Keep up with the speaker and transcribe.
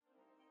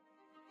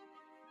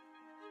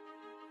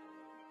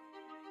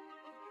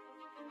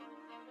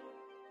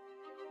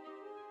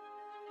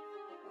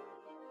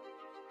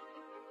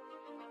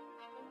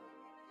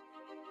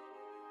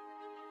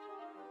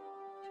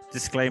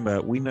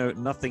Disclaimer, we know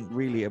nothing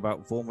really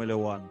about Formula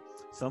One.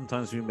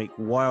 Sometimes we make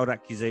wild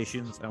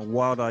accusations and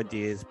wild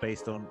ideas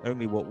based on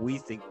only what we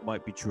think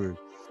might be true.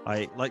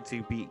 I like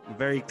to be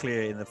very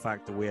clear in the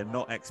fact that we are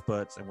not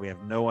experts and we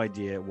have no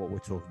idea what we're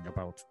talking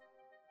about.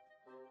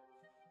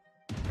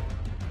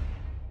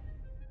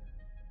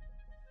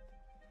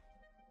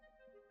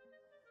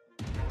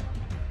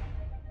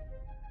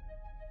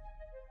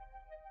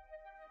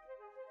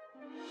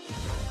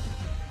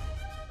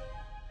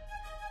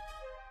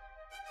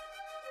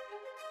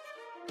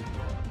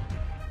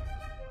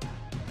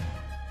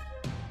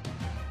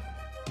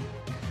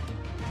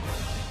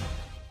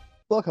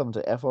 Welcome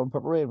to F1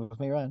 Purple Rain with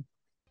me, Ryan.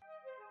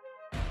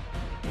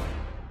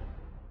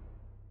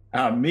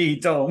 Me,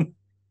 Dom.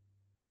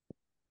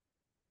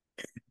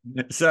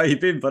 So how you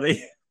been,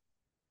 buddy?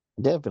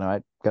 Yeah, I've been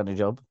alright. Got a new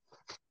job.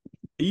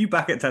 Are you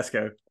back at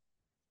Tesco?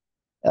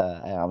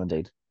 I am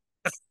indeed.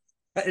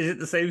 Is it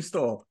the same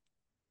store?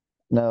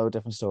 No,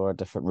 different store,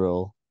 different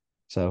rule.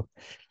 So,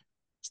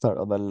 start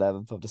on the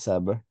 11th of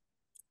December.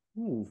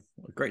 Ooh,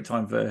 a great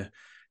time for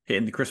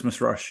hitting the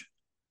Christmas rush.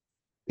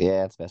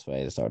 Yeah, it's the best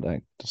way to start, I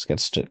think. Just get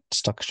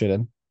stuck straight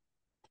in.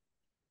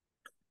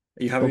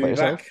 Are you What happy to about be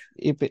yourself?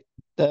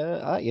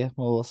 back? Yeah,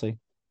 well, we'll see.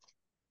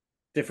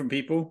 Different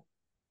people?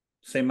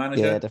 Same Yeah,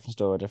 manager? different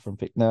store, different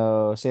people.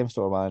 No, same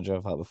store manager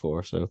I've had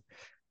before, so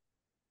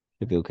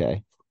it'll be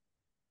okay.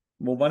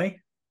 More money?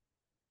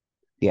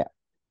 Yeah,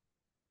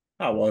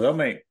 Oh, well done,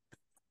 mate.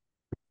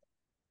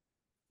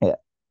 yeah.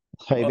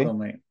 How you Well been? done,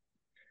 mate.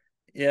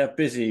 Yeah,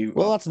 busy.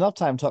 Well, that's enough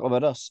time talking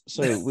about us,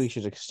 so we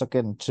should have stuck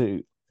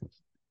into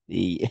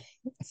the.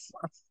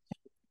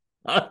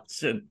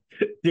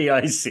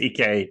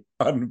 DICK.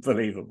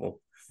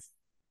 Unbelievable.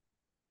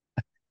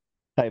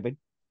 How you been?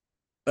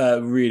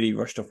 Really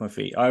rushed off my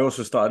feet. I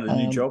also started a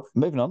new job.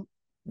 Moving on.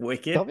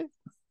 Wicked. Have you?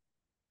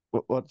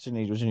 What's your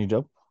new? What's your new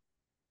job?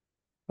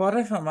 Well, I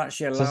don't think I'm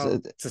actually Is this,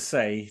 allowed to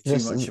say is too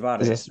this much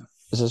about is it. this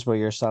is this where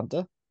you're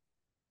Santa?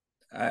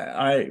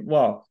 I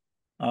work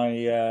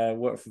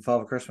for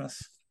Father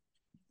Christmas.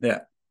 Yeah,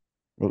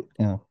 Well,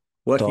 yeah.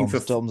 working for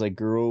Dom's like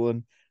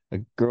growing.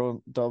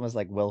 Dom is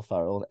like Will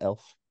Ferrell,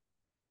 elf.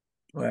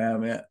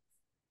 yeah,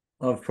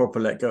 I've proper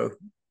let go.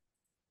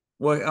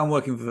 I'm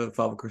working for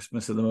Father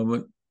Christmas at the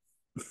moment.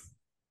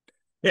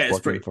 Yeah, it's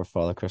Working pretty. for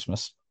Father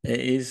Christmas. It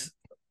is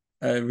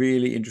a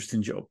really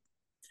interesting job.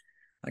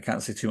 I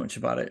can't say too much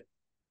about it.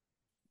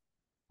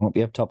 Won't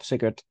be a top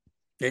secret.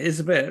 It is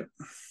a bit.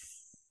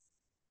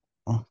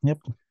 Oh, yep.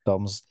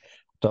 Dom's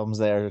Dom's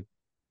there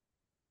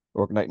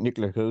working out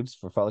nuclear codes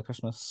for Father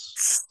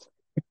Christmas.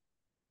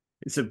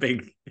 It's a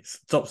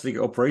top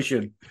secret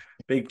operation,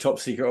 big top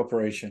secret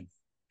operation.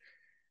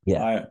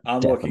 Yeah,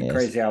 I'm working definitely is.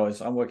 crazy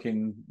hours. I'm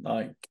working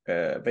like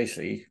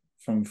basically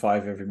from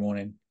 5 every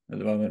morning at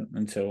the moment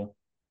until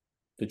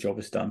the job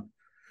is done.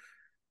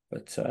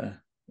 But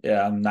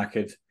yeah, I'm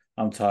knackered.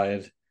 I'm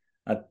tired.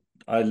 I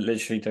I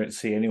literally don't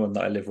see anyone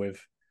that I live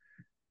with.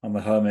 I'm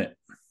a hermit.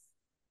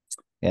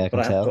 Yeah, I But can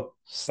I have tell. but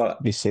but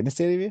Have you seen the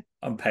state of you?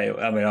 I'm pale.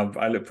 I mean,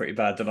 I look pretty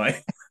bad, don't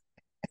I?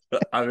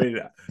 I mean,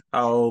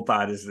 how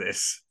bad is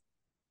this?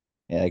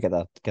 Yeah, get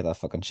that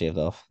fucking shaved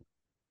off.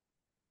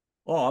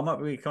 Oh, I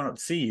might be coming up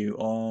to see you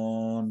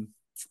on.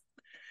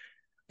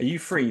 Are you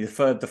free the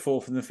third, the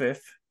fourth, and the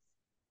fifth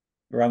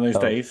around those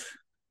Oh, days?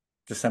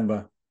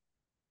 December.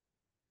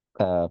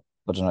 but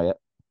you know yet.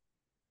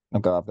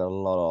 I've got a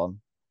lot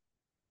on,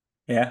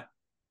 Yeah.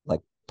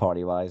 like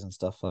party wise and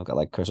stuff. I've got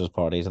like Christmas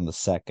parties on the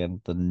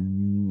second, the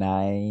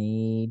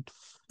ninth,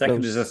 no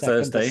Second is a second,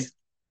 Thursday.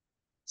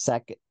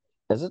 second.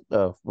 Is it?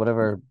 Oh,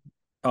 whatever.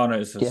 Oh no,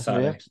 it's a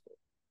Yesterday. Saturday.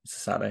 It's a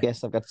Saturday.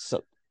 Yes, I've got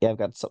something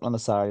on the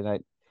Saturday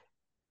night.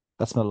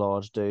 That's my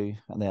lodge due,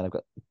 and then I've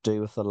got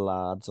due with the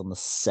lads on the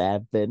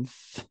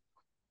 7th,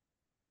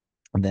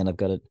 and then I've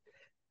got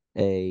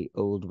a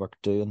old work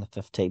due on the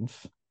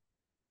 15th.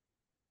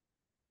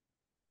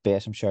 But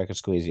yes, I'm sure I could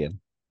squeeze you in.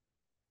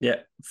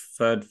 Yeah,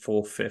 third,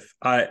 fourth, fifth.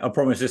 I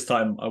promise this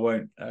time I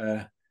won't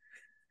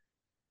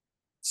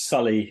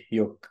sully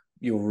your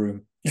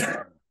room.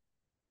 You're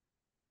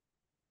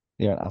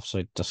an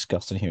absolute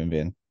disgusting human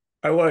being.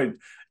 I won't.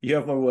 You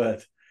have my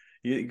word.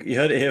 You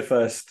heard it here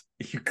first.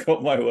 You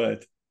got my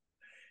word.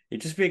 You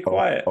just be Oh,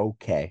 quiet,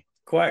 okay,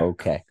 quiet,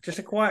 okay. just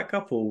a quiet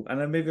couple,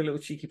 and then maybe a little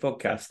cheeky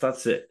podcast.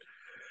 That's it.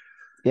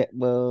 Yeah,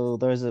 well,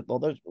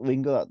 we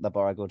can go at the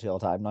bar I go to all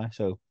the time now,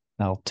 so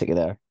I'll take you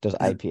there. There's Is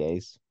it,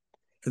 IPAs.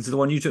 is it the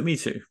one you took me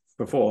to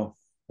before?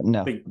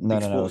 No, Big no,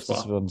 big no, no. sports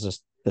It's bar.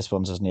 this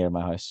one's just near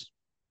my house.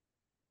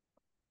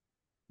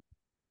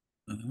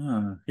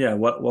 Yeah,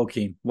 well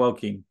keen, well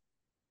keen.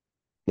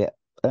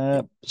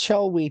 Yeah.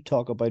 Shall we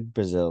talk about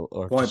Brazil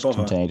or Why just bother?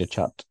 continue to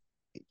chat?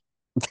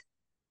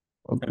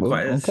 Well,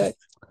 Quite. It's okay.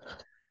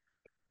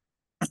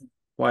 just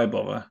why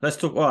bother? Let's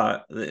talk.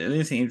 Well, the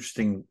only thing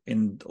interesting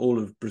in all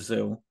of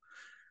Brazil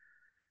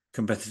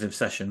competitive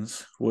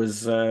sessions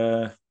was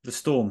the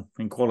storm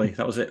in quali.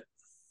 That was it.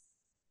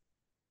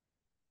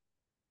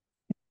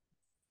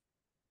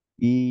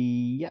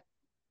 Yeah.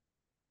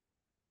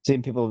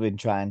 Same people have been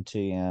trying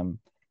to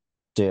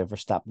do a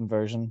Verstappen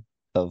version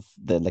of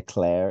the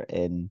Leclerc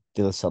in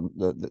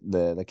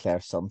the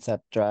Leclerc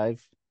Sunset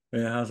Drive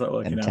Yeah, how's that in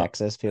working out?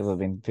 Texas. People have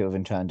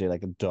been trying to do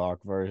like a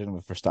dark version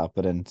with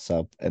Verstappen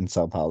in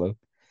Sao Paulo.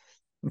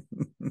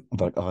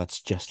 But oh,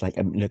 it's just like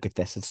look at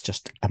this. It's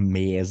just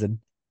amazing.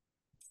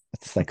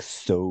 It's like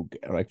so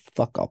good. Like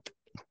fuck up.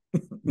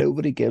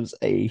 Nobody gives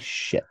a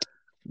shit.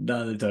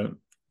 No, they don't.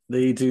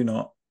 They do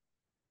not.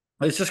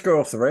 Let's just go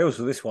off the rails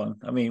with this one.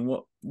 I mean,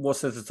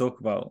 what's there to talk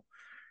about?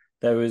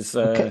 There was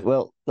Okay,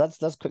 well, let's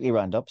quickly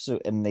round up. So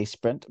in the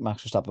sprint,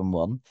 Max Verstappen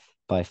won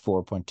by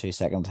 4.2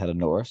 seconds ahead of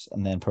Norris,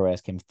 and then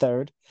Perez came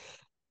third.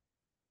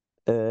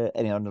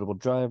 Any other notable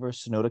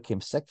drivers? Sonoda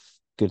came sixth.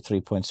 Good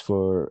 3 points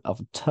for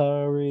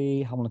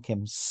AlphaTauri. Hamilton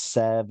came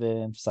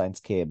seventh.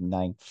 Sainz came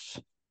ninth.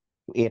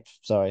 Eighth.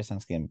 Sorry,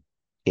 Sainz came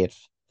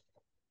eighth.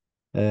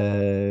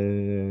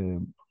 Uh,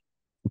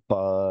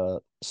 but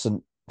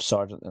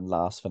Sargent and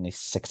last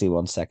finished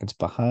 61 seconds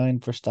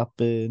behind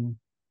Verstappen.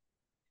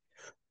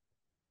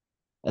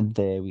 And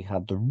there we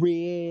had the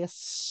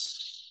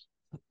race.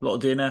 a lot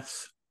of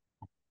DNFs.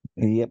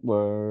 Yep,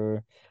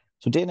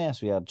 so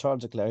DNS, we had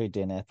Charles Leclerc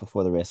DNF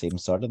before the race even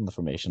started in the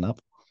formation up.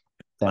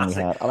 Then we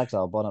Classic. had Alex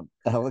Albon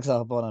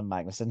and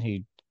Magnussen,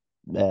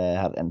 who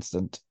had an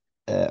incident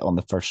on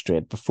the first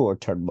straight before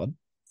turn one.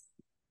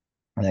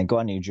 And then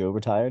Guan Yu Zhou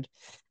retired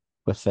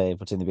with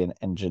what seemed to be an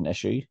engine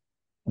issue.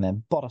 And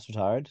then Bottas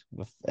retired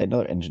with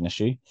another engine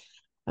issue.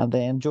 And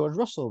then George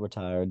Russell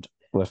retired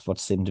with what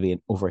seemed to be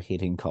an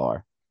overheating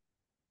car.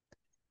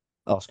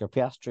 Oscar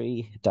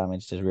Piastri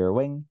damaged his rear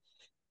wing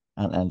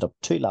and ended up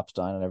 2 laps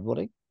down on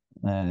everybody.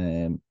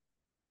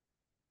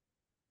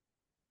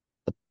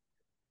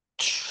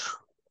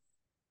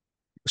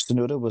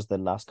 Tsunoda was the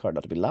last car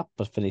not to be lapped,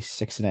 but finished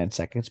 69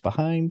 seconds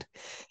behind.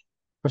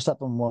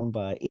 Verstappen won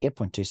by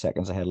 8.2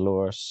 seconds ahead of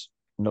Norris.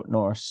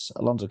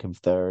 Alonso came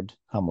third.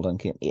 Hamilton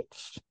came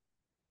eighth.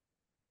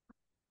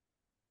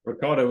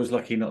 Ricardo was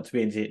lucky not to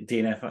be in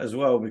DNF as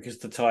well because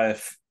the tyre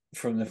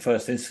from the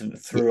first incident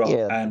threw up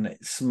Yeah, and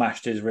it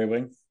smashed his rear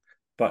wing,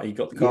 but he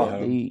got the car yeah.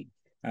 home,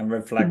 and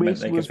red The flag meant race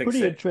they could was fix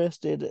pretty it.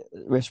 interested.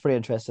 Race pretty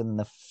interested in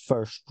the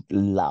first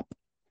lap,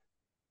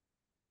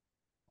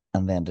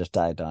 and then just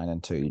died down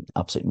into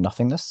absolute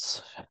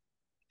nothingness.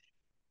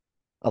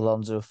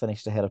 Alonso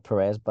finished ahead of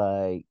Perez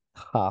by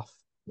half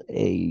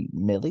a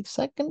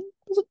millisecond.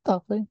 Was it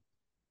that thing?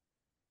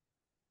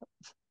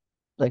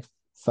 Like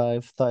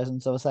 5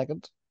 thousandths of a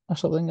second or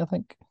something, I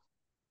think,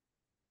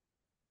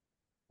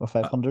 or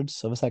five Uh,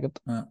 hundredths of a second.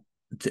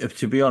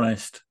 to be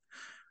honest,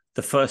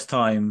 the first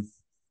time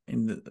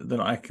that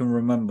I can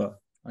remember,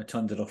 I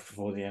turned it off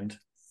before the end.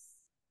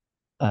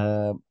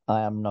 I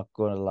am not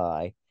going to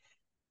lie.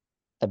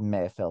 I may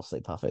have fell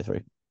asleep halfway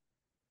through.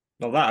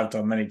 Well, that I've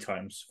done many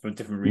times for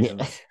different Yeah,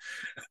 reasons,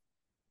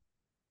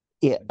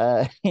 yeah,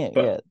 yeah.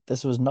 but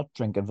This was not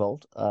drink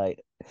involved. I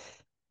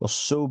was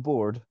so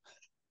bored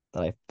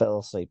that I fell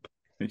asleep.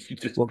 you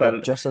just Woke fell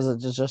up just as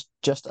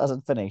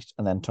it finished,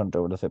 and then turned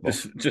over to football.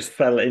 just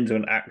fell into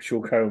an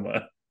actual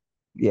coma.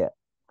 Yeah,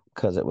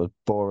 because it was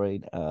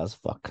boring as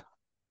fuck.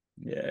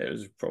 Yeah, it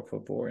was proper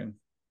boring.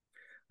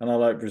 And I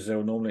like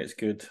Brazil. Normally it's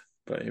good,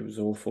 but it was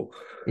awful.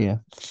 Yeah,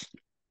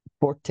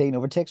 14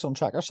 overtakes on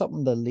track or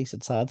something. The least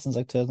it's had since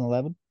like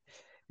 2011.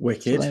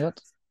 Wicked. Something like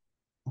that.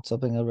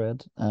 Something I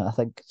read. I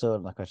think so.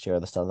 I'm not quite sure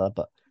the stat of that,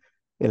 but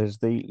it is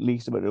the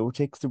least amount of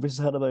overtakes the race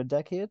has had about a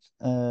decade.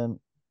 And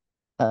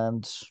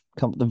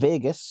come to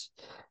Vegas,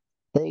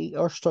 they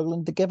are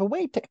struggling to give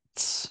away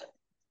tickets.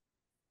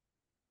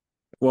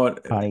 What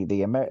Apparently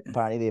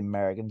the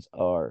Americans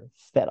are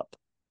fed up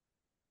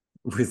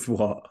with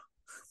what?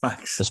 the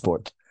Max.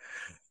 sport.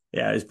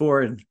 Yeah, it's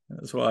boring.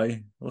 That's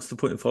why. What's the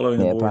point of following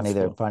the Yeah, boring apparently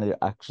they're sport? apparently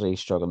they're actually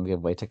struggling to give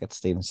away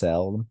tickets to even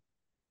sell them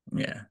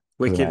Yeah,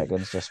 because wicked.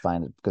 Americans just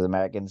find it because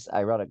Americans,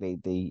 ironically,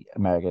 the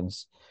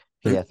Americans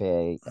who the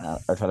FAA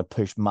are trying to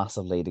push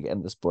massively to get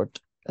into the sport.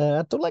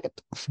 Don't like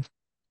it.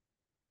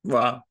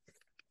 Well,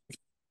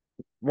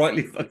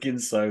 rightly fucking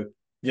so.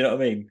 You know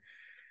what I mean?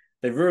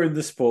 They ruined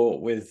the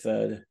sport with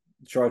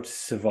Drive to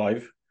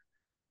Survive,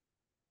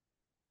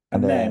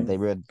 And and then they then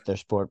ruined their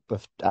sport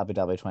with Abu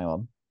Dhabi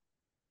 21.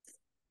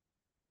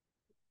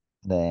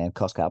 Then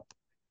cost cap.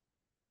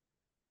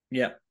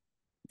 yeah,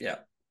 yeah,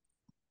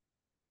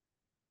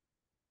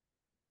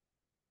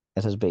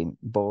 It has been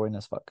boring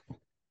as fuck.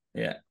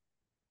 yeah.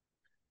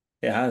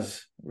 It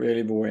has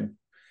really boring.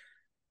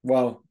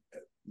 Well,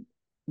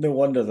 no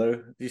wonder though.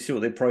 Do you see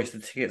what they priced the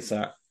tickets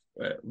at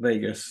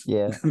Vegas?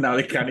 Yeah, Now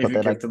they can't but even they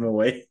give like, them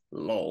away. yeah,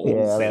 Lol,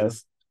 I know.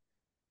 sis.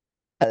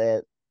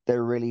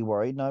 They're really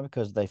worried now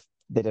because they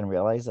didn't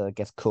realize that it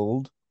gets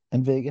cold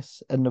in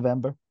Vegas in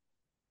November.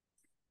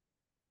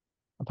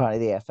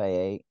 Apparently, the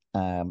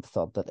FAA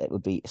thought that it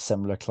would be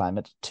similar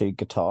climate to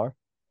Qatar.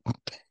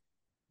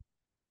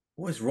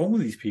 What is wrong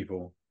with these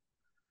people?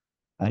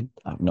 I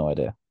have no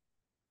idea.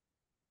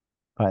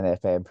 Apparently, the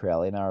FAA and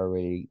Pirelli now are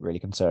really, really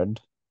concerned.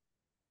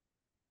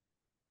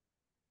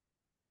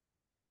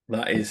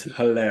 That is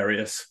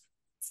hilarious.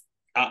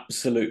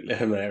 Absolutely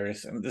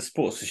hilarious. And the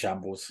sport's a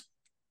shambles.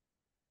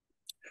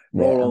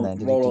 Yeah, and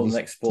then Roll on the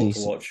next did sport you to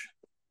watch.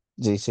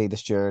 Do you see the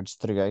stewards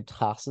threw out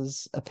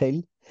Haas's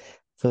appeal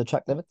for the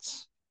track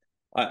limits?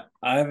 I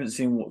haven't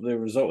seen what the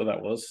result of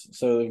that was.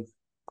 So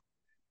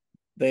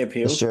they The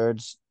appealed.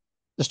 stewards,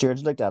 the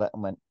stewards looked at it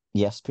and went,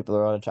 "Yes, people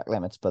are out of track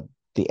limits, but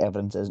the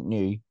evidence isn't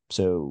new,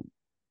 so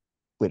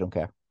we don't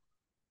care."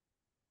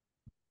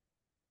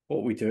 What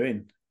are we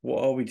doing?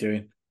 What are we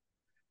doing?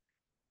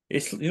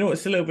 It's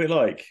it's a little bit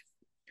like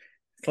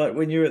it's like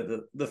when you're at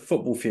the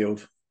football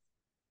field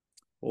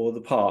or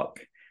the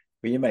park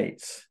with your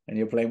mates and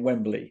you're playing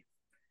Wembley,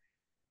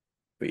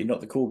 but you're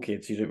not the cool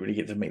kids. You don't really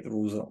get to make the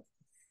rules up.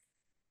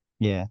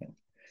 Yeah,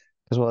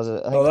 because was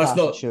it? I Oh, think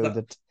Haas had showed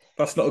that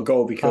that's not a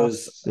goal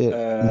Haas, yeah,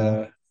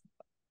 no,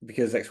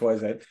 because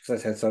XYZ because I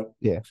said so.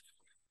 yeah,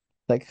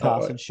 like Oh,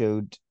 Haas right. had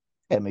showed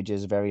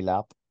images of every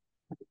lap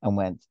and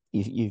went,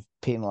 "You've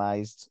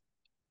penalised."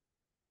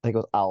 I think it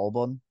was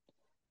Albon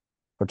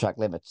for track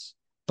limits,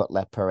 but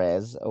let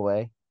Perez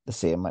away the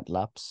same amount of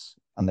laps,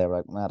 and they were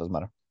like, "Nah, doesn't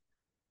matter."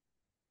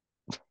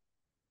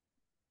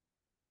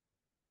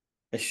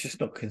 It's just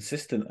not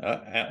consistent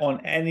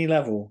on any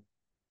level.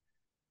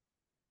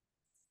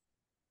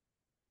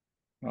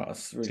 Oh,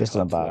 it's It's really just an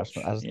hard to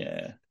embarrassment. watch.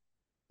 Yeah,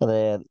 But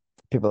then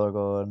people are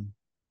going,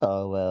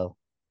 "Oh well."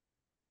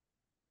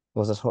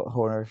 Was it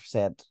Horner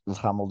said that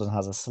Hamilton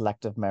has a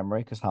selective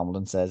memory because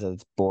Hamilton says that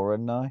it's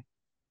boring now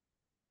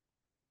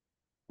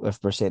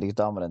with Mercedes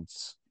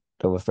dominance,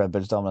 or with Red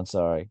Bull's dominance,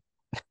 sorry.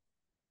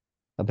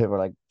 And people are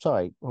like,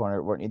 "Sorry,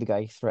 Horner, weren't you the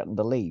guy who threatened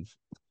to leave?"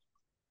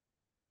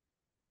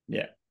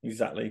 yeah,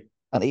 exactly.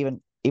 And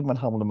even when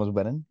Hamilton was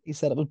winning, he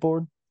said it was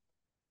boring.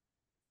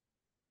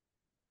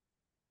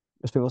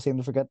 Because people seem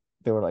to forget.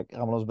 They were like,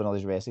 Hamilton's been all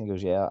these racing. He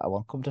goes, "Yeah, I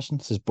want competition.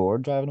 This is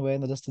bored driving away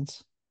in the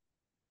distance."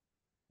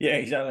 Yeah,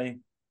 exactly.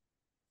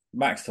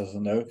 Max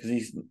doesn't know because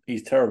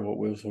he's terrible at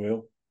wheel to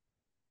wheel.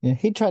 Yeah,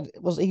 he tried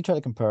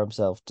to compare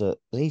himself to,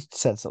 he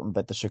said something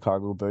about the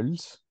Chicago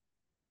Bulls.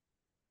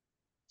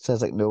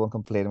 Says like no one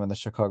complained when the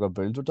Chicago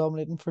Bulls were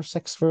dominating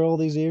for all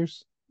these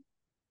years.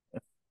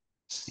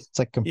 It's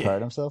like Yeah,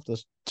 comparing himself to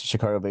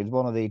Chicago Bulls,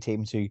 one of the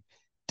teams who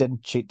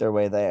didn't cheat their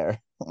way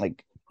there,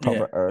 like yeah.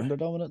 proper earned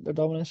their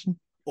domination.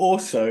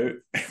 Also,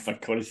 oh my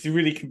God, he's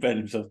really compared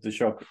himself to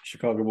the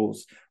Chicago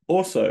Bulls.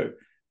 Also,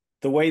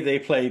 the way they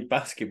played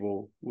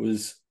basketball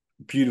was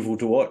beautiful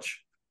to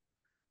watch.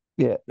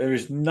 Yeah, There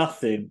is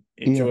nothing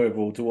yeah,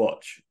 enjoyable to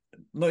watch.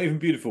 Not even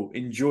beautiful,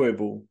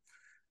 enjoyable,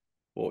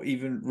 or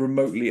even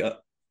remotely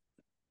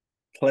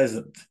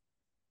pleasant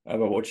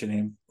about watching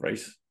him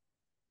race.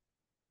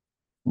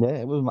 yeah.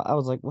 It was. I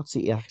was like, what's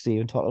he actually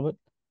even talking about?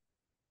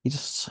 He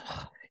just,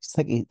 it's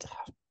like he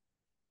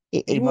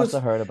He must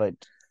have was, heard about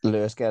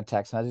Lewis getting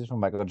text messages from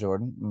Michael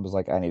Jordan and was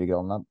like, I need to get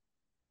on that.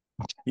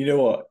 you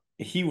know what?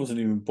 He wasn't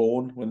even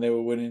born when they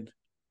were winning.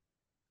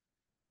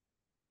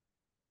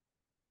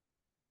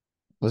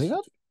 Was he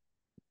not?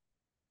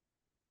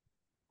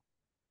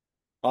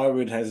 I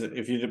would hesitate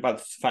if you're about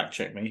to fact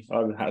check me.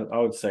 I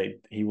would say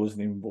he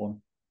wasn't even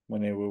born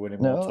when they were winning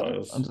more No,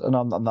 titles.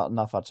 no, I'm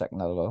not fact checking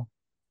that at all.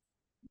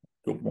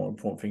 Got more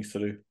important things to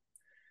do.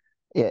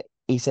 Yeah,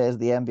 he says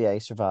the NBA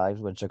survived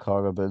when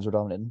Chicago Bulls were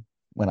dominating.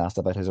 When asked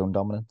about his own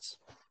dominance,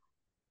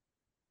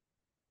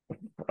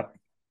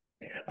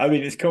 I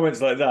mean, it's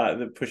comments like that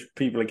that push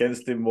people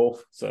against him more.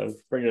 So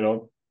bring it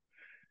on.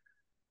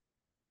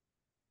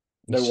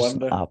 No he's just an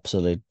wonder.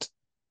 absolute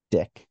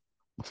dick.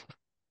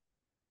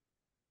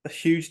 A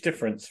huge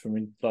difference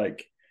from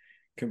like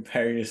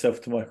comparing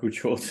yourself to Michael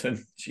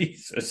Jordan.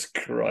 Jesus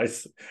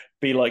Christ.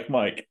 Be like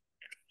Mike.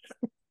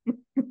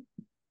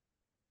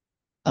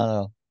 I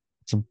know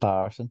it's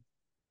embarrassing.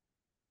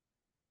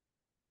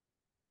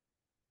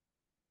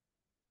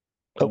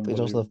 Oh, he's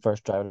also the Unbelievable.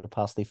 first driver to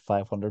pass the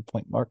 500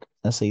 point mark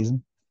in a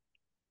season.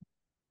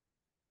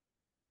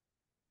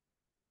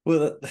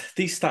 Well,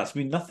 these stats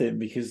mean nothing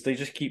because they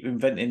just keep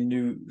inventing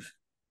new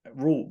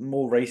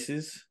more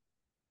races,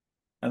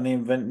 and they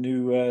invent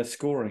new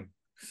scoring.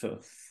 So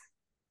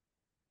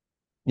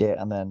Yeah,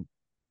 and then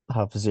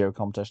have zero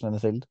competition in the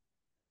field.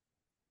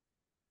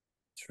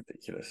 it's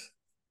ridiculous.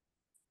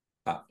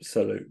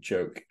 Absolute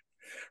joke.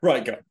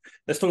 Right, go.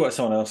 Let's talk about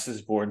someone else. This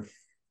is boring.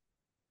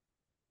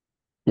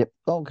 Yep.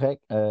 Okay.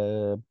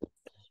 Uh,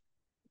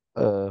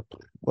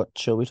 what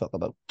shall we talk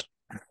about?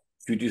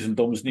 If you do some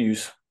Dom's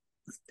news.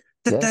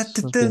 Yes,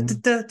 there's been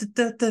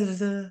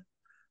that.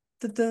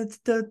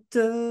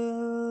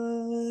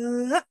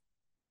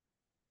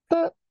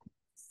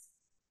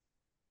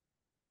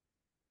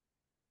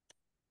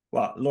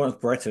 Well, Lawrence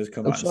Barretto has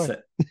come Oh, out and sorry.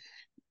 said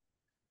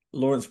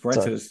Lawrence Sorry.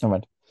 Barretto's Never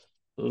mind.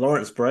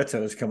 Lawrence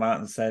Barretto has come out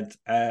and said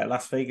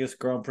Las Vegas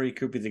Grand Prix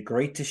could be the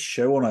greatest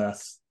show on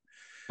earth.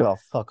 Oh,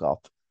 fuck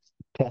off.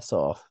 Piss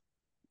off.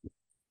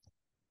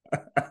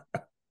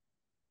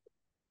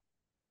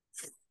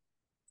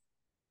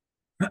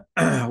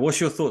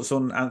 What's your thoughts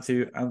on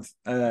Anthony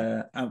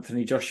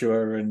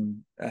Joshua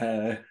and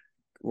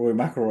Roy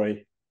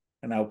McIlroy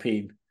and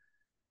Alpine?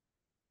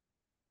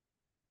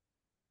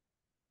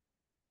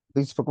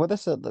 We spoke about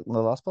this at the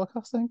last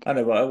podcast, I think. I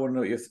know, but I want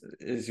to know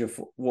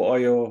what are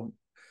your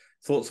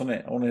thoughts on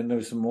it? I want to know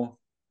some more.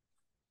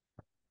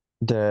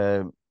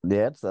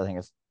 Yeah, I think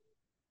it's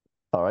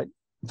all right.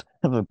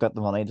 If we've got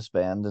the money to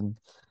spend and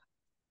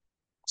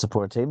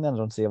support a team, then I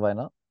don't see why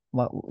not.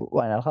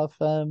 Why not have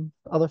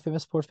other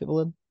famous sports people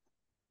in?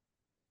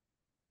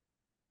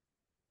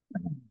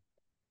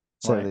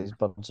 So Right. these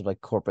bunch of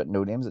like corporate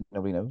no names that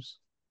nobody knows.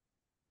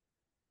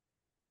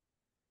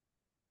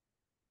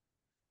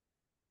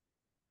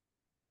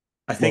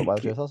 I What think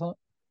was your thoughts on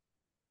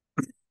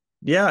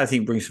yeah, I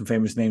think bring some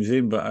famous names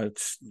in, but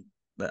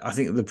I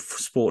think the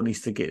sport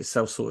needs to get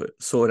itself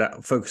sorted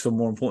out, focus on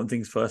more important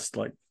things first,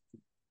 like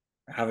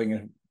having a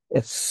it?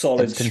 It's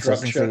solid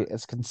consistency. structure.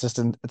 It's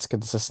consistent. It's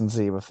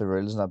consistency with the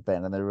rules, not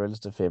bending the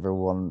rules to favor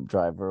one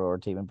driver or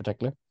team in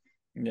particular.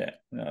 Yeah,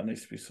 that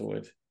needs to be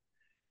sorted.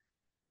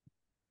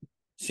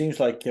 Seems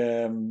like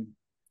Felipe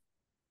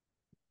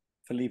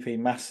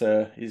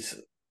Massa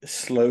is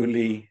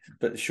slowly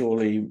but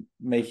surely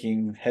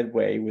making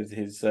headway with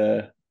his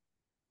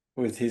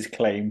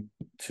claim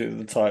to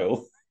the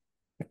title.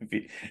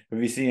 Have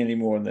you seen any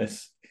more on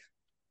this?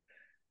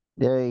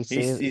 Yeah, he He's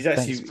says he's thinks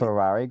actually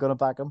Ferrari going to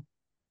back him.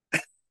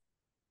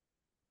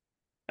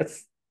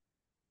 as,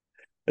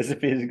 as if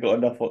he hasn't got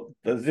enough.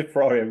 As if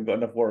Ferrari haven't got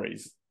enough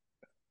worries.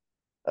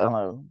 I don't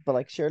know, but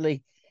like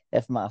surely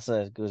if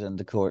Massa goes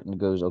into court and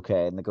goes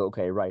okay, and they go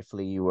okay,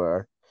 rightfully you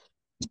were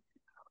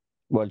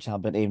world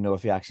champion, even though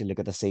if you actually look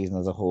at the season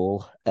as a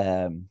whole,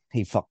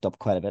 he fucked up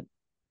quite a bit.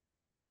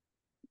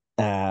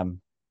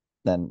 Um,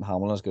 then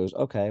Hamilton goes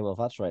okay, well if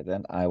that's right,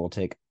 then I will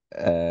take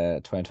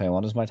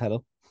 2021 as my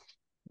title,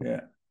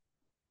 Yeah,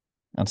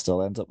 and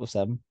still ends up with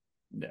seven.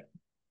 yeah.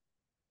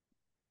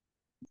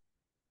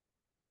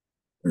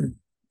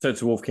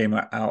 Toto Wolff came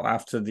out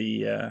after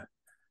the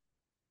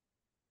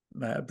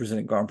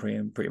Brazilian Grand Prix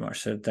and pretty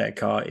much said their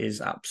car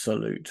is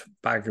absolute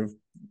bag of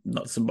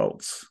nuts and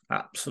bolts,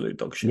 absolute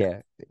dog shit.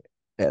 Yeah,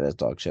 it is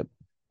dog shit.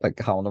 Like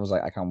Hamilton was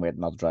like, I can't wait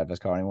not to drive this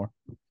car anymore.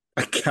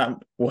 I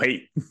can't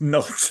wait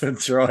not to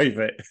drive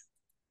it.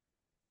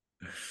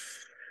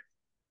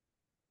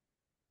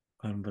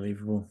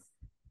 Unbelievable.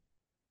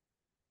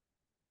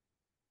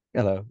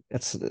 You know,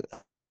 it's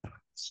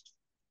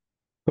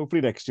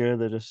hopefully next year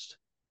they just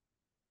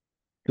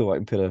go out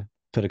and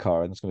put a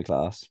car in. It's gonna be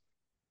class.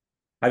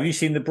 Have you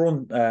seen the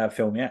Braun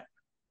film yet?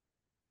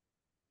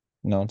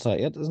 No, it's not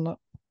yet, isn't it?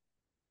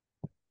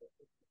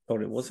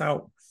 Thought it was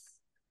out.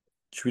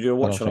 Should we do a I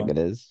watch don't think it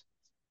along? is.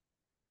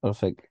 I don't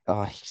think.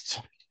 Oh,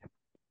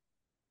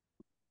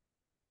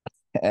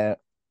 uh,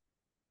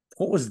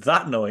 What was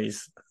that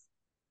noise?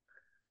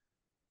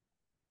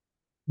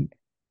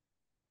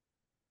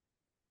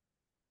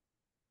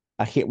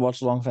 I hate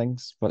watch long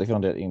things, but if you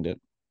want to do it, you can do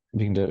it.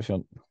 You can do it if you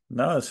want.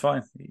 No, it's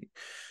fine.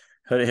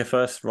 Heard it here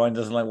first. Ryan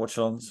doesn't like watch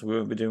alongs, so we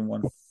won't be doing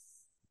one.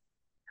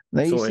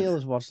 Now you see Sorted. all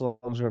those watch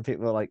longs where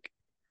people are like,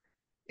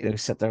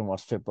 sit there and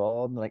watch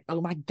football and they're like,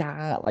 oh my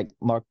god, like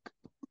Mark,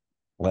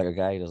 like a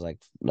guy who does like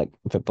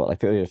football, like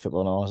people who do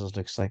football analysis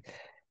looks like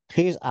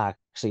he's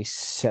actually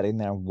sitting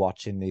there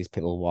watching these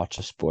people watch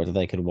a sport that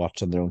they could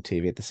watch on their own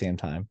TV at the same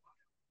time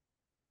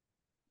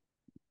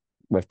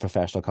with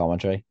professional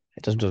commentary.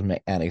 It just doesn't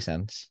make any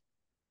sense.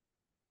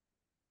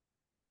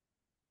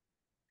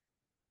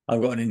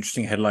 I've got an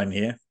interesting headline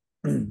here.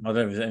 I don't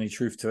know if there's any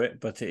truth to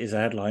it, but it is a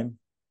headline.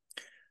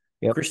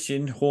 Yep.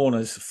 Christian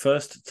Horner's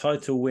first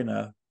title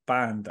winner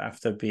banned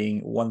after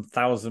being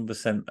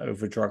 1000%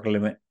 over drug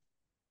limit.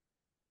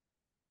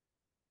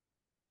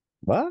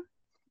 What?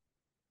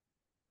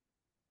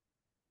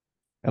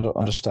 I don't Uh,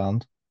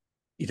 understand.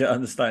 You don't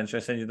understand? Should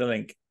I send you the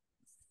link?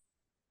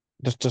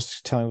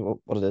 Just tell me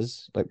what it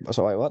is. Like,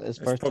 sorry, what is It's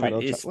first probably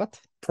title? it's What?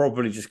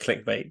 probably just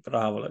clickbait, but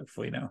I'll have a look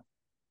for you now.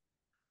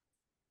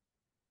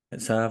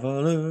 Let's have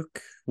a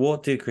look.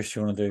 What did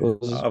Christian want to do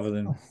Was his, other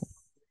than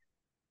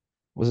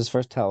was his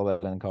first title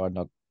winning card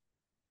not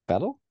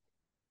Battle?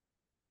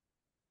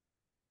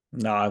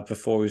 no?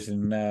 Before he was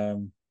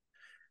in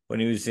when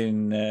he was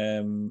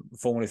in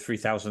Formula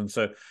 3000.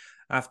 So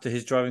after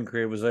his driving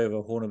career was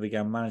over, Horner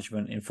began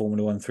management in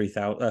Formula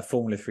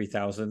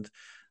 3000,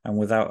 and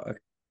without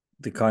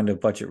the kind of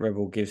budget Red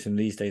Bull gives him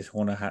these days,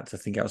 Horner had to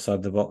think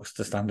outside the box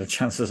to stand a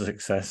chance of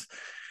success.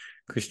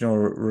 Christian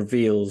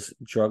reveals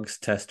drugs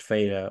test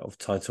failure of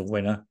title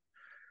winner.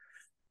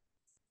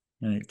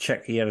 And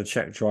he had a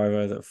Czech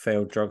driver that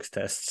failed drugs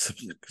tests,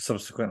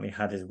 subsequently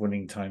had his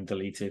winning time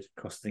deleted,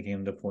 costing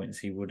him the points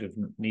he would have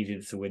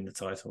needed to win the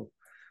title.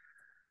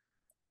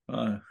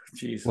 Oh,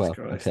 Jesus Well,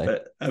 Christ. okay.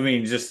 I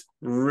mean, just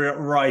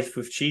rife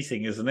with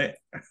cheating, isn't it?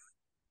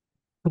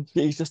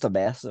 He's just a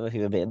mess of a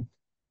human being.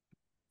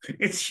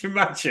 It's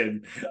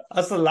imagine.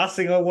 That's the last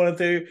thing I want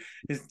to do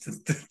is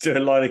to do a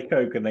line of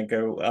coke and then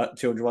go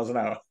 200 miles an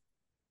hour.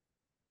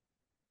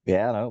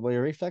 Yeah, I know. Well,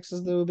 your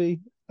reflexes they would be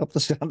up the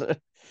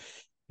standard.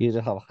 You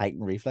just have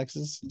heightened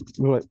reflexes.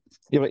 You're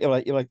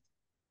like,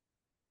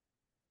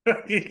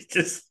 He's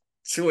just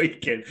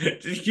tweaking.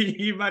 Can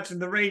you imagine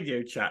the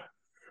radio chat?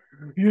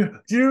 Yeah.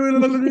 You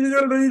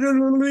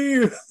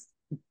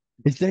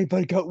it's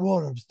anybody got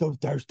water? I'm so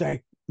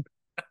thirsty.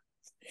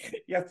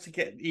 have to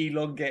get an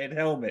elongated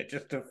helmet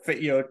just to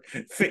fit your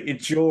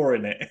jaw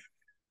in it.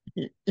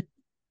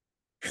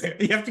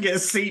 You have to get a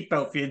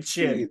seatbelt for your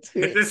chin.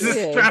 This is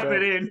Yeah, strap it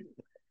God. in.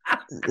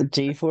 The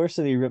G-force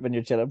and you ripping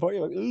your chin apart.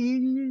 You're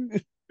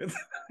like,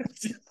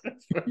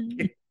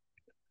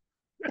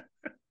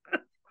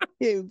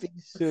 it would be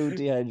so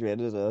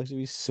dehydrated as well. You'd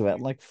be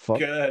sweating like fuck.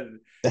 Good.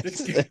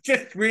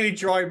 Just really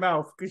dry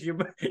mouth because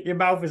your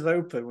mouth is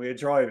open when you're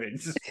driving.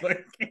 Just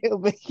like It'll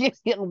be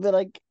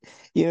like,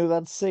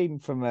 that scene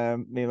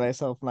from Me,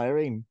 Myself, and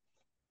Irene,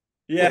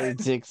 where yeah. he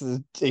takes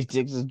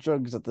his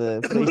drugs at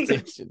the police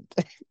station.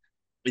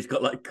 He's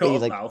got like He's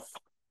cotton like, mouth.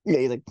 yeah,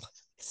 he's like,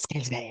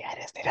 excuse me, I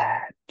just need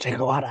a drink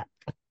of water.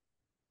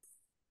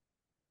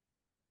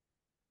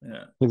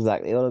 Yeah.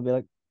 Exactly. It'll be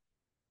like,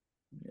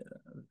 Yeah.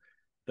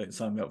 Don't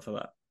sign me up for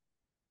that.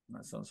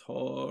 That sounds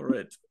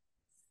horrid.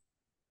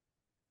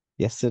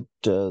 yes, it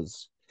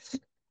does.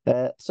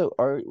 So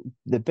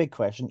the big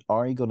question,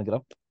 are you going to get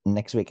up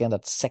next weekend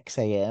at 6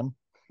 a.m.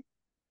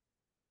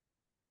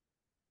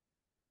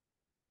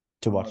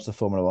 to I watch might the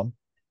Formula One?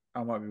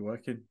 I might be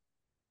working.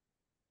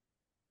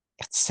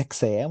 At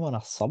 6 a.m. on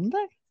a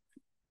Sunday?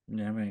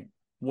 Yeah, mate.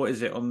 What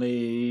is it on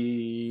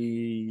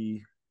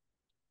the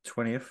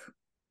 20th?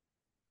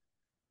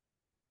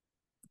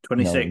 No,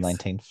 26th?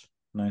 19th.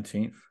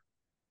 19th.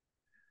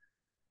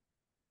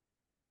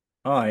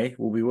 I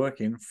will be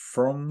working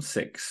from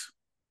 6.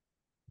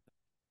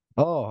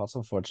 Oh, that's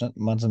unfortunate.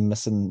 Imagine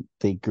missing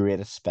the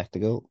greatest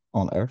spectacle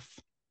on earth.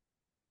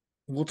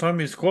 What time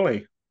is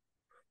quali?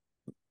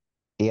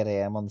 8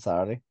 a.m. on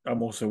Saturday.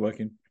 I'm also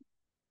working.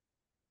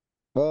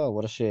 Oh,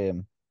 what a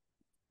shame.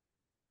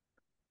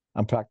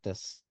 And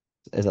practice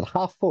is at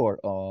 4:30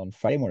 on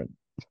Friday morning.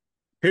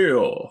 Here.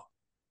 I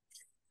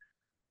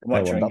I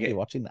might will not be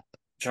watching that.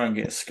 try and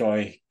get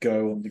Sky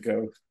Go on the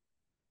go.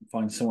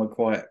 Find somewhere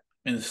quiet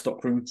in the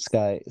stockroom.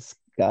 Sky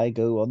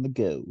Go on the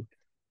go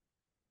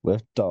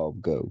with Dom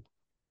Go.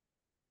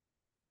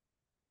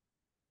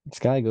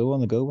 Sky Go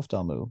on the go with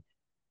Domo.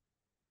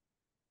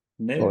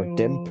 Or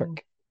Dim No.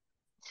 Prick.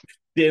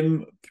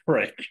 Dim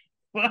prick.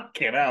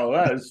 Fucking hell,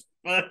 that is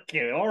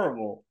fucking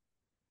horrible.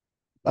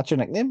 That's your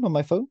nickname on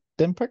my phone?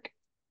 Dim Prick?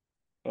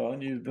 Oh, I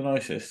knew the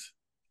nicest.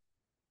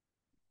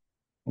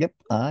 Yep,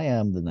 I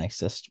am the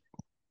nicest.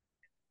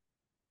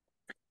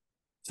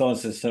 Someone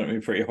said something to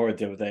me pretty horrid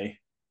the other day.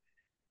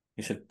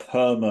 He said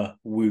perma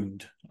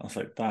wound. I was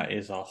like, that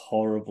is a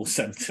horrible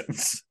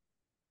sentence.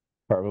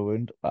 Purple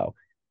wound. Wow.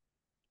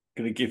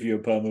 Gonna give you a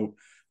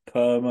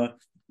perma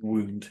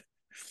wound.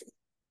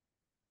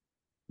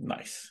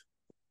 Nice.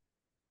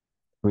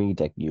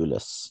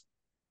 Ridiculous.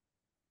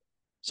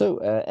 So,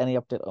 any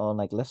update on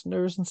like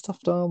listeners and stuff,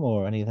 Dom,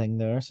 or anything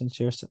there since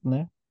you're sitting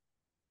there?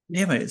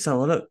 Yeah, mate.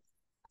 So look.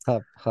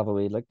 Have a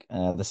wee look.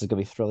 This is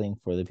gonna be thrilling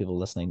for the people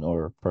listening,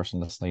 or person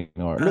listening,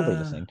 or nobody Uh,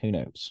 listening. Who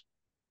knows?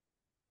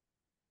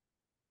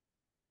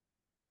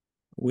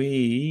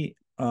 we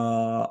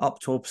are up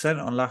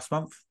 12% on last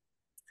month.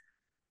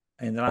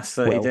 In the Up last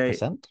 30 days,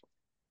 12%.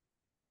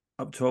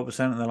 up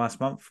 12% in the last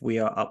month. We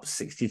are up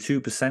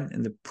 62%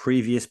 in the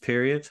previous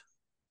period.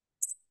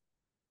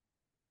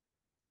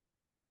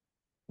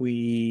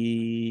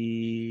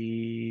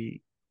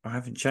 I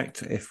haven't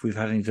checked if we've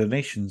had any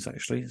donations,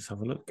 actually. Let's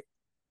have a look.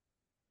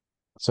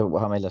 So,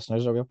 how many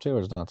listeners are we up to, or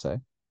does it not say?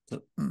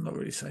 Not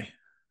really say.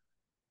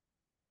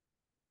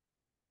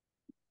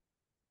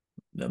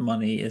 The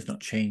money has not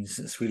changed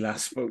since we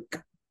last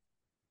spoke.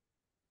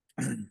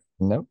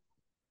 No.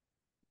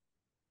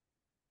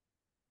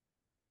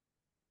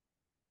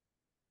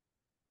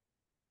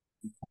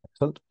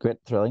 Excellent. Great,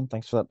 thrilling.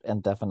 Thanks for that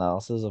in-depth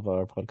analysis of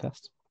our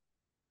podcast.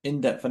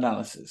 In-depth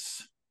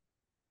analysis.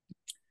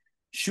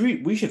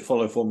 We should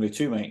follow Formula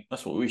 2, mate.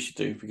 That's what we should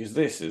do, because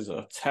this is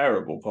a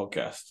terrible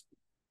podcast.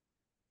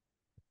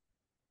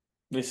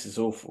 This is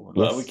awful.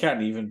 Yes. Like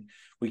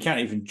we can't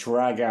even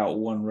drag out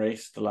one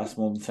race to last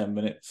more than 10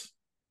 minutes.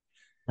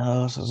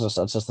 No, it's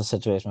just the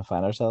situation we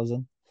find ourselves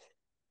in.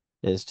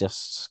 Is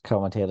just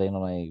commentating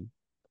on a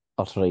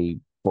utterly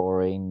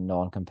boring,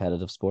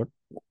 non-competitive sport.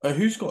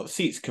 Who's got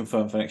seats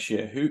confirmed for next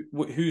year?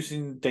 Who's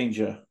in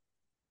danger?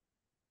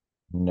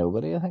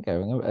 Nobody, I think.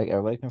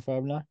 Everybody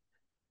confirmed now.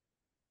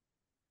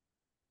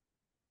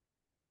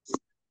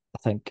 I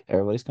think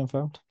everybody's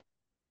confirmed.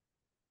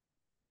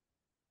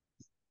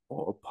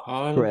 What a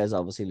pile of... Perez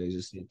obviously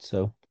loses seat,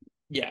 so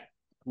Yeah,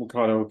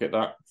 Ricardo will get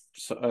that.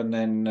 So, and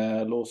then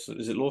Lawson,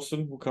 is it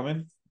Lawson will come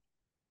in?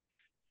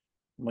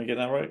 Am I getting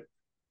that right?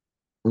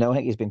 no, I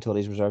think he's been told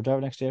he's reserve driver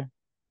next year,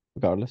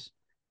 regardless.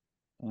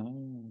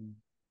 Oh.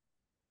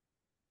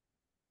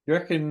 You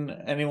reckon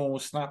anyone will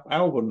snap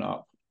Albon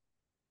up?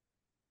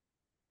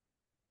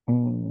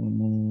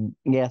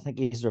 Yeah, I think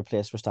he's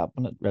replaced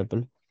Verstappen at Red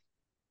Bull.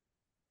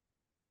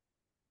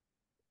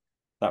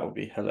 That would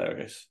be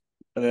hilarious.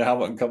 And then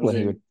Hamilton comes When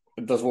he would, in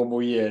and does one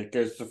more year,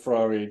 goes to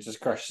Ferrari, and just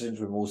crashes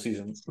into him all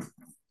season.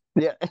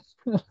 yeah.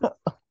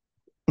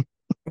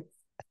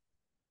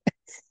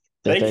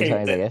 They Just every came time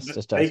he's like, yes,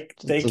 just drives.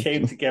 they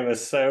came together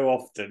so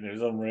often. It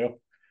was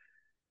unreal.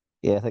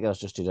 Yeah, I think that was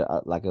just due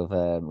to lack of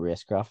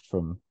racecraft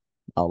from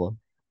Albon.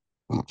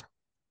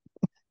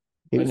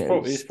 Who It's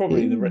knows?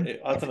 probably Who?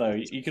 I don't know.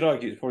 You could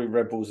argue it's probably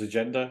Red Bull's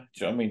agenda.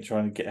 Do you know what I mean?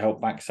 Trying to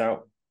help Max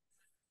out.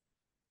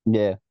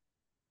 Yeah,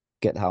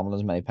 get Hamilton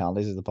as many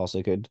penalties as they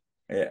possibly could.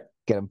 Yeah,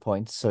 Get him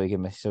points so he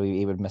can miss, so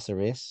he would miss a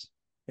race.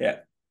 yeah.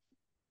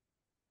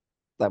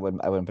 I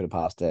wouldn't put it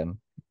past them.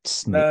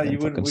 No, Them you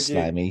wouldn't,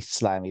 fucking would you?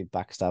 slimy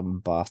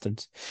backstabbing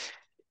bastards.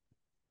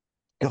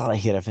 God, I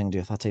hate everything to do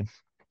with that team.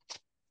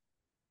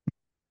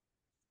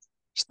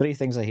 There's three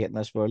things I hate in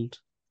this world: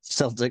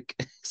 Celtic,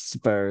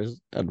 Spurs,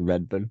 and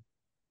Red Bull.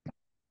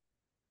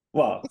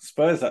 Well,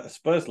 Spurs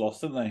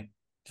lost, didn't they?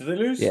 Did they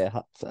lose? Yeah,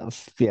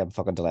 yeah, I'm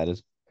fucking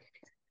delighted.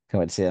 Can't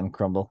wait to see them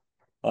crumble.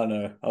 I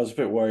know. I was a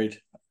bit worried.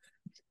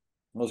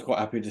 I was quite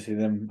happy to see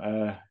them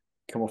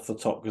come off the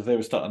top because they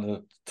were starting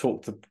to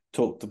talk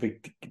the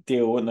big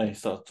deal, weren't they?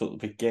 Start to talk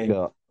the big game.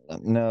 God,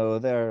 no,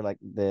 they're like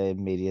the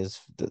media's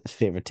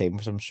favorite team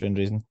for some strange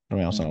reason. I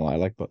mean, I don't know why,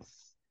 like, but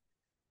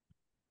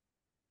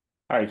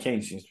Harry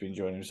Kane seems to be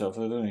enjoying himself,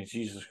 though, doesn't he?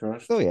 Jesus oh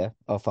Christ! yeah,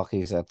 oh fuck,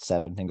 he's at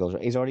 17 goals.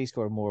 He's already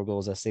scored more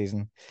goals this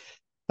season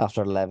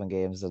after 11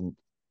 games than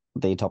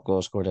the top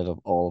goal scored out of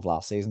all of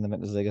last season in the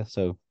Bundesliga.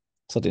 So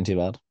it's not doing too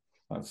bad.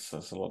 That's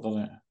a lot,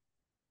 doesn't it?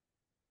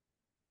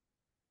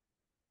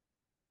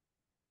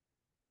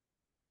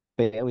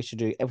 But yeah, we should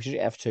do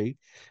F2.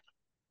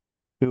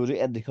 We will do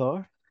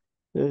IndyCar.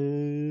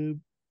 Uh,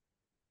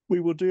 we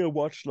will do a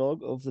watch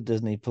log of the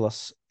Disney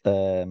Plus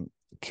Keanu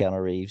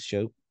Reeves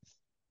show.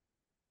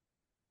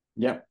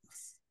 Yeah.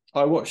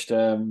 I watched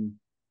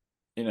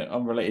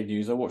unrelated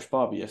news. I watched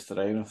Barbie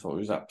yesterday, and I thought it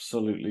was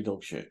absolutely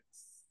dog shit.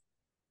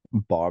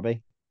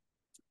 Barbie.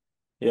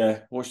 Yeah,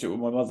 watched it with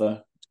my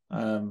mother.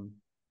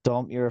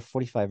 Dom, you're a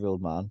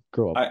 45-year-old man.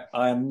 Grow up.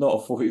 I am not a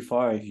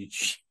 45. You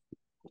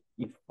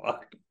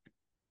fuck.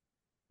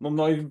 I'm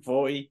not even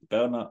 40.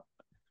 Better not.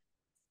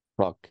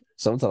 Fuck.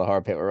 Someone's had a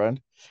hard paper round.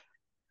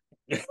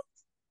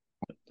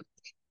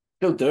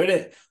 Still doing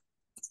it.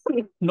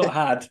 Not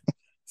had.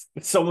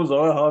 Someone's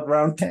on a hard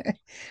round.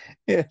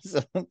 Yeah,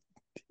 someone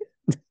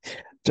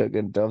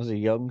joking. Dom's a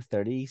young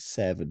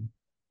 37.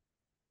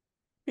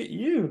 Look at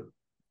you.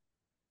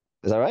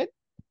 Is that right?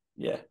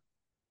 Yeah.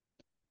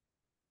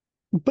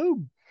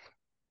 Boom.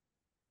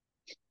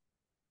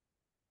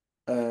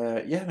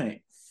 Yeah,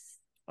 mate.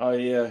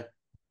 I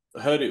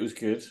heard it was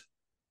good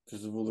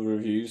because of all the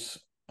reviews,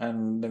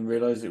 and then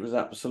realised it was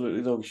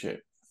absolutely dog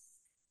shit.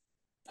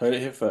 Heard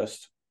it here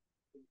first.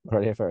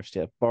 Right here first,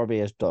 yeah. Barbie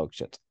is dog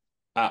shit.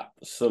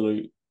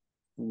 Absolute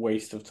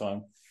waste of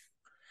time.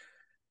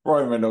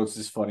 Ryan Reynolds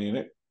is funny in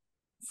it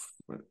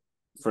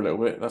for a little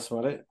bit. That's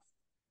about it.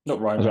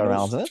 Not Ryan Is Ryan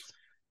Reynolds Reynolds. in it?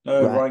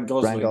 No, Ryan Ryan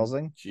Gosling.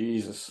 Gosling?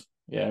 Jesus.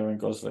 Yeah, Ryan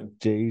Gosling.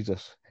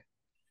 Jesus.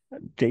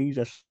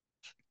 Jesus.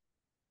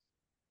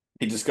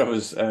 He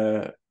discovers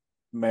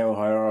male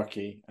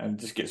hierarchy and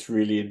just gets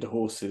really into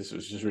horses,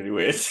 which is really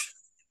weird.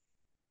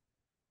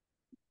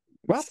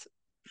 What?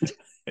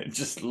 It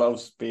just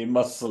loves being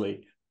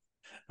muscly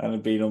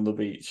and being on the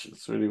beach.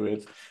 It's really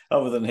weird.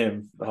 Other than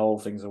him, the whole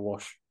thing's a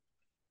wash.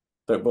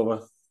 Don't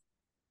bother.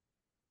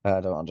 I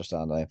don't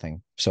understand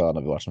anything, so I'll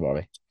not be watching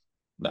Barbie.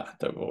 Nah,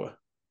 don't bother.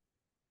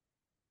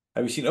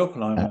 Have you seen Uh,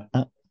 Oppenheimer?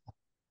 uh,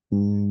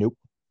 nope.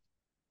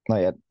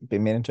 Not yet.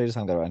 Been meaning to, just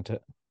haven't got around to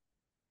it.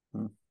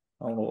 Hmm.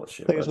 I want to watch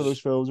I it, think but I it's one of those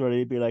just films where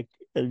you'd be like,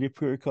 any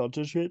pure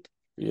concentrate.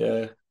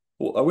 yeah.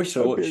 Well, I wish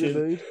I I'd be in watched the it.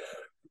 mood.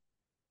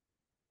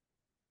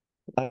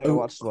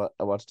 Oh,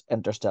 I watched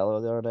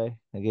Interstellar the other day.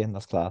 Again,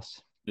 that's class.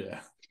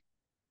 yeah.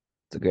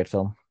 It's a great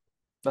film.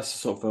 That's the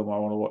sort of film I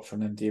want to watch on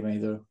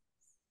MDMA though.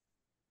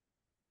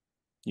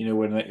 You know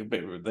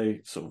when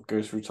they sort of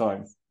go through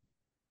time.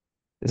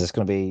 Is this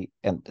gonna be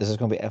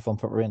F1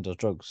 Purple Rain does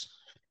drugs?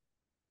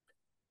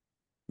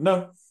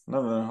 No,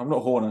 no, no, no. I'm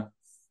not Horner.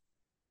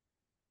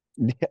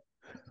 Yeah.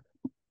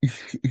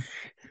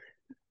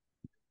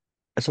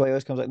 That's why he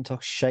always comes out and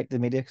talks shite to the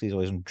media because he's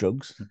always on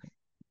drugs.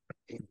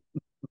 He's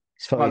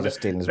probably Well, just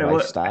stealing his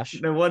wife's stash.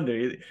 no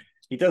wonder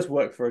he does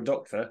work for a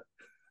doctor.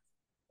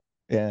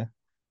 Yeah.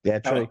 Yeah,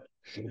 true.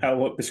 How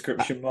what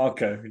prescription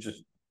Marco? Who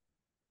just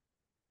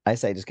I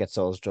say he just gets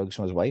all his drugs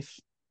from his wife.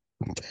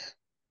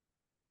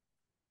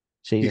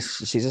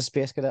 She's a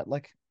space cadet,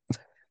 like.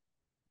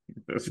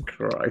 Jesus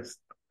Christ.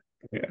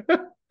 Yeah.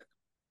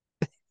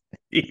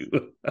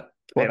 You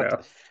What? know.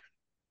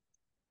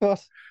 What?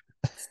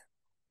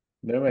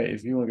 No mate,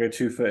 if you want to go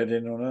 2 footed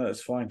in on her,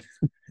 that's fine.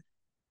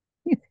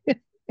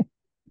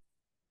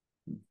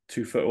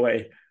 2 foot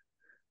away.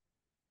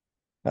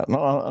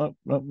 No.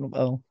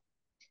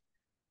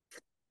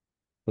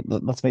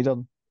 That's me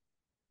done.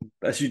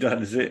 That's you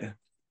done, is it?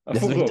 I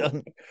That's me thought,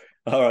 done.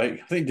 all right,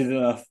 I think you did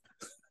enough.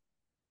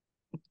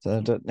 So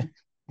I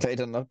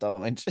don't have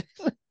damage.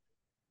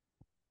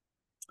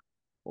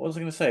 What was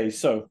I going to say?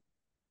 So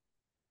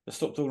let's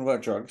stop talking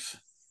about drugs.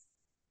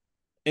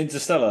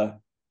 Interstellar,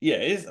 yeah,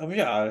 I mean,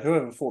 yeah,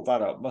 whoever thought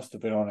that up must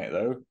have been on it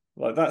though.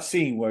 Like that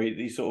scene where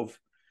he sort of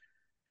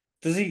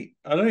does he?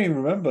 I don't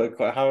even remember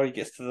quite how he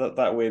gets to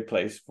that weird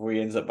place before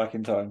he ends up back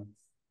in time.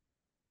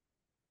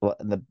 What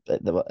in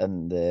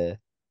the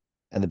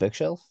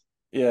bookshelf?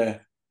 Yeah,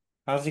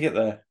 how does he get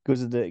there?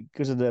 Goes in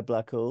the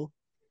black hole.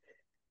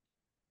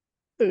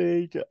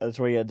 That's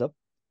where you end up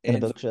It in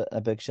ends up,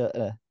 a big shot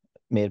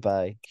made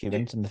by can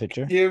humans in the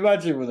future. you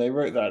imagine when they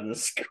wrote that in the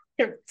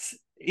script?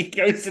 He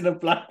goes in a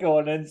black hole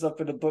and ends up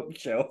in a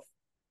bookshelf.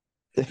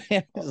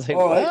 It's like,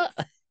 All right,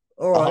 what?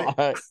 all right, All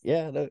right,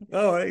 yeah, no,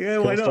 all right. Yeah,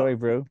 why cool not? story,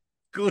 bro.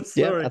 Good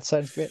Yeah, story. that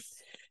sounds great.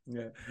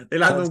 Yeah, they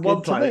land Sounds on one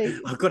good to planet.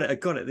 me. I've got it. I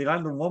got it. They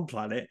land on one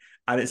planet,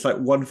 and it's like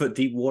 1 foot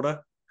deep water.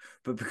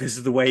 But because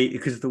of the way,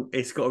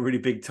 it's got a really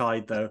big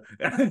tide though.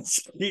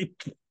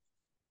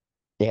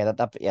 Yeah.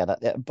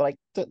 But like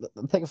the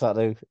thing about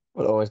though,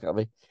 what always got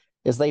me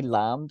is they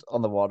land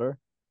on the water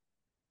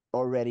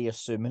already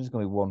assuming it's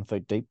going to be 1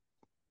 foot deep.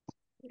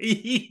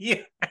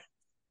 Yeah.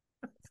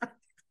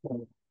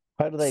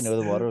 How do they know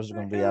the water is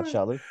going to be that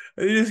shallow?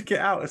 And you just get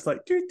out. It's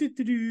like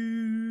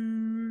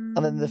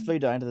And then they flew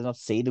down, did they not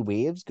see the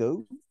waves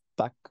go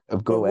back,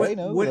 go But away?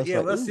 No, that's yeah,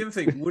 like, well, that's the ooh, other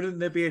thing. Wouldn't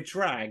there be a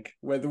drag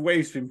where the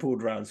waves been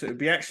pulled around, so it'd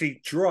be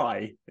actually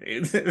dry?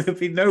 There'd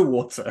be no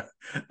water.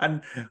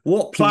 And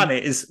what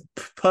planet is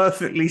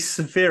perfectly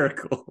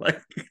spherical?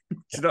 Like, do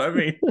you know what I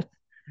mean?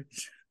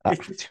 ah,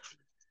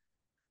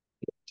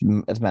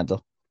 it's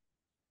mental.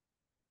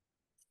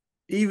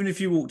 Even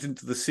if you walked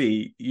into the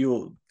sea,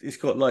 it's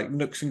got like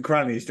nooks and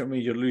crannies. Do you know what I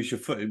mean? You'll lose your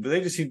footing, but they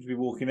just seem to be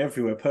walking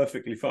everywhere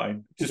perfectly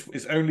fine. Just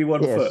it's only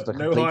one Yeah, it's foot, just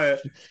no higher.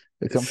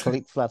 a It's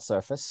complete flat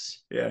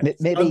surface. yeah, it's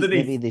Maybe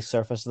underneath. the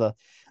surface of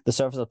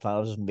the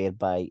planet is made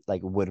by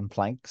like wooden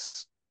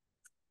planks,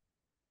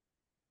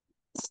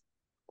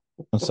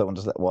 and someone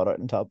just let water out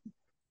on top.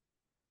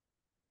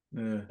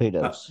 Yeah. Who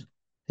knows?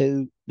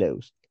 Who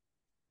knows?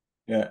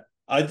 Yeah.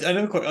 I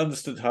never quite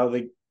understood how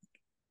they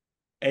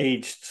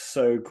aged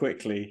so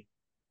quickly.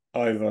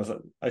 Either I was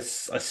like,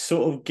 I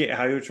sort of get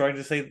how you're trying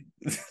to say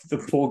the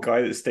poor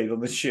guy that stayed on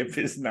the ship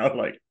is now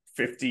like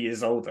 50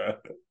 years older,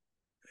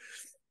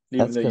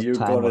 even That's though because you're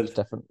time gonna. works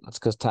different. That's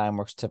because time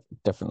works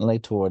differently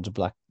towards a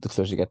black. The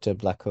closer you get to a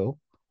black hole.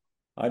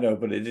 I know,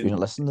 but it You don't didn't.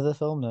 listen to the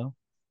film, no.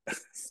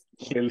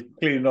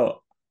 Clearly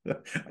not. I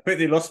think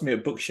they lost me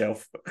at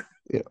bookshelf.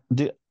 Yeah.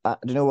 Do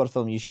you know what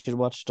film you should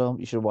watch, Tom?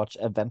 You should watch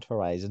Event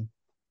Horizon.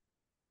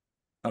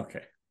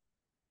 Okay.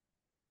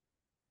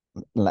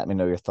 Let me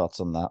know your thoughts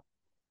on that.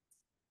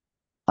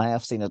 I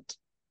have seen it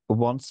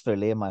once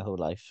fully in my whole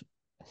life,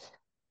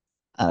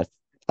 and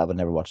I would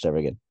never watch it ever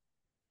again.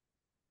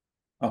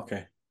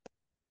 Okay.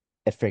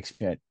 It freaks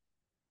me out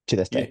to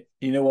this Yeah, day.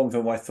 you know one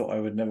film I thought I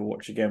would never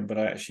watch again, but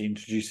I actually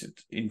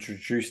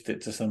introduced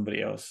it to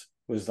somebody else.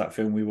 Was that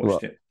film we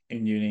watched What? it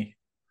in uni,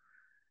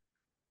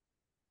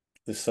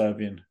 the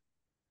Serbian,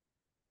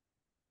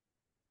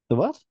 The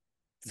what?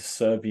 the The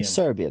Serbian.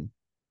 Serbian.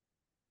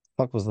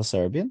 Fuck was the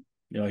Serbian?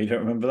 You don't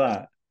remember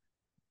that?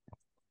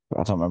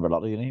 I don't remember a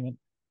lot of your name.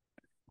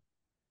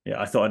 Yeah,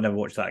 I thought I'd never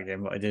watch that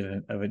again, but I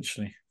did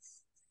eventually.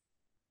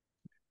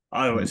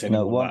 I won't say any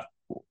No, more about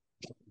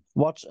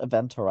watch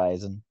Event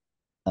Horizon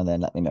and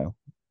then let me know.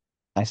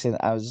 I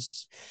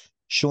was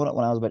showing it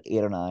when I was about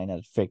 8 or 9, and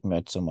it freaked me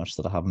out so much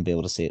that I haven't been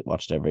able to see it,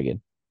 watch it ever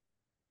again.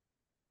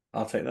 it.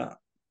 I'll take that.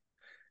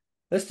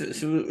 Let's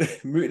do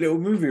a little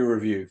movie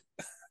review.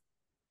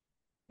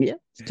 Yeah,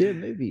 let's do a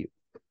movie.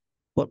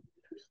 What?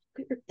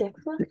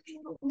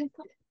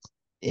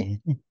 Yeah.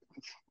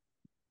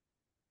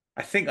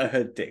 I think I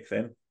heard Dick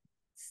then.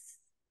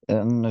 I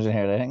didn't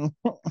hear anything.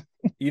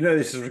 You know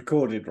this is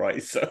recorded,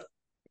 right? So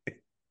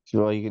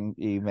Sure, you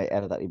may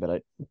edit that a bit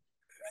out.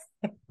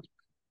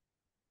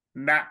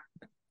 nah,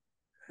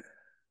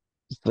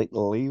 Just like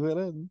leave it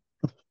in.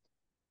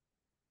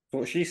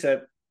 what she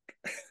said.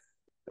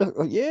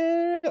 Oh,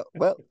 yeah.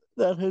 Well,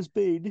 that has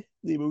been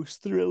the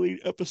most thrilling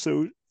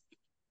episode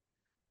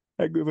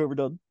I think we've ever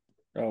done.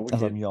 Oh,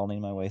 As I'm wicked.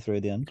 yawning my way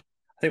through the end.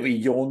 I think we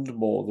yawned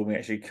more than we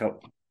actually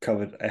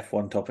covered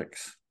F1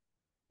 topics.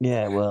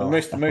 Yeah, The well,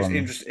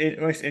 F1.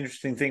 most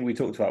interesting thing we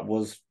talked about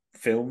was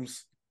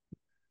films.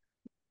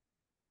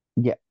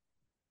 Yeah,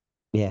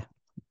 yeah,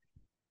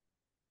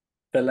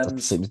 that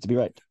Films. seems to be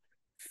right.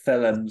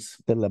 Films.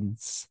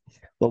 Films.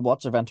 Well,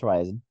 watch Event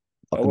Horizon.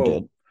 I Fucking do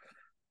it. will.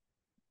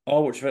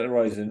 I'll watch Event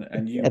Horizon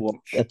and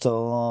It's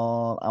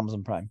on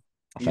Amazon Prime,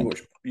 I think.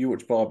 you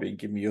watch Barbie and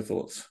give me your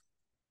thoughts.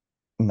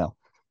 No,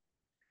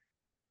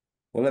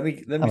 Well, let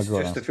me I'm a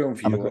grown suggest a ass. film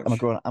for you to watch. I'm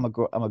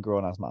a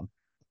grown ass man.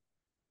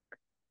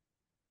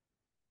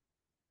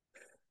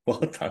 Well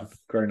done,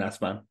 grown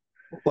ass man.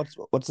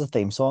 What's the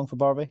theme song for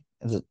Barbie?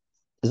 Is it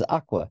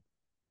Aqua?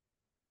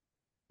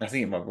 I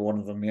think it might be one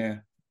of them. Yeah.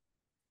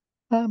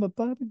 I'm a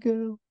Barbie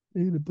girl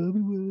in a Barbie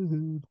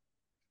world.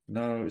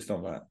 No, it's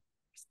not that.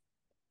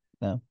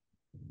 No,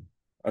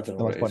 I don't know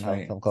no what one's it point is, to have a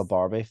mate. film called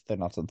Barbie if they're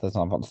not. That's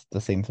not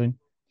the theme tune.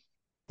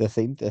 The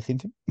theme tune.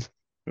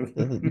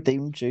 The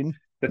theme tune.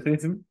 The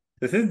Thism.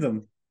 The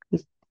Thism.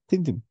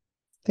 Theme tune.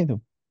 Theme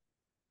tune.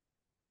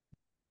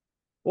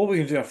 What are we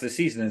going to do after the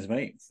season is,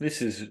 mate?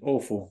 This is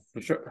awful.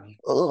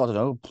 Oh, I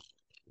don't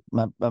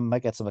know. I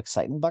might get some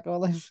excitement back in my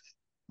life.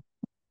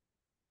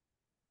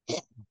 We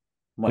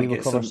Might will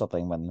get cover some.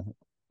 something when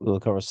we'll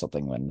cover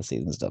something when the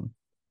season's done.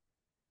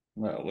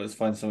 Well, let's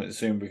find something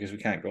soon because we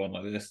can't go on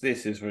like this.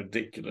 This is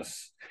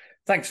ridiculous.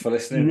 Thanks for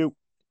listening. Nope.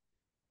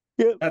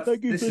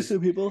 Thank you for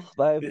listening, people.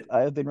 I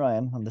have been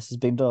Ryan, and this has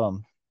been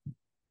Dom.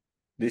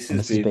 This And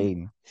has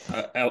been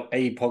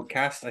a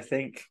podcast, I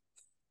think.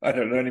 I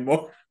don't know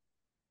anymore.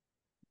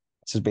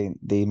 This has been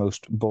the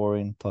most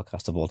boring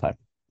podcast of all time.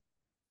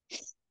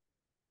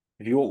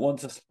 If you want one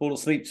to fall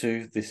asleep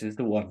to, this is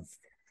the one.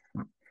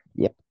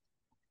 Yep.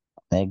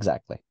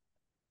 Exactly.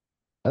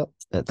 Well,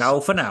 Ciao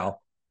for now.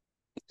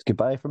 It's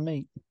goodbye from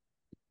me.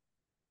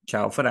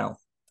 Ciao for now.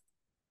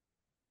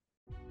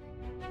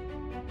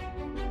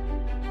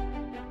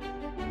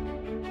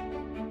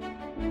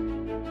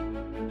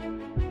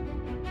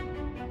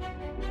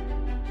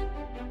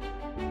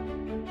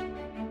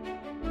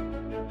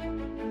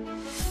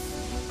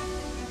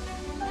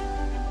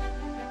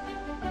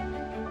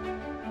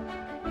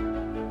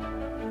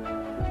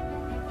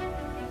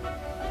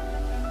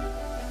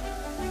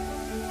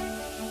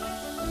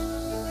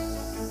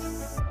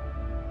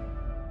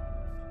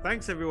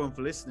 Thanks everyone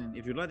for listening.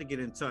 If you'd like to get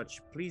in touch,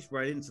 please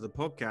write into the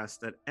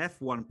podcast at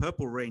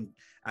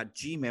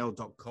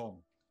f1purplerain@gmail.com.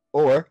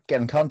 Or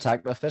get in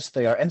contact with us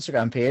through our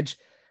Instagram page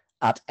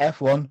at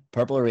F1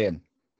 Purple Rain.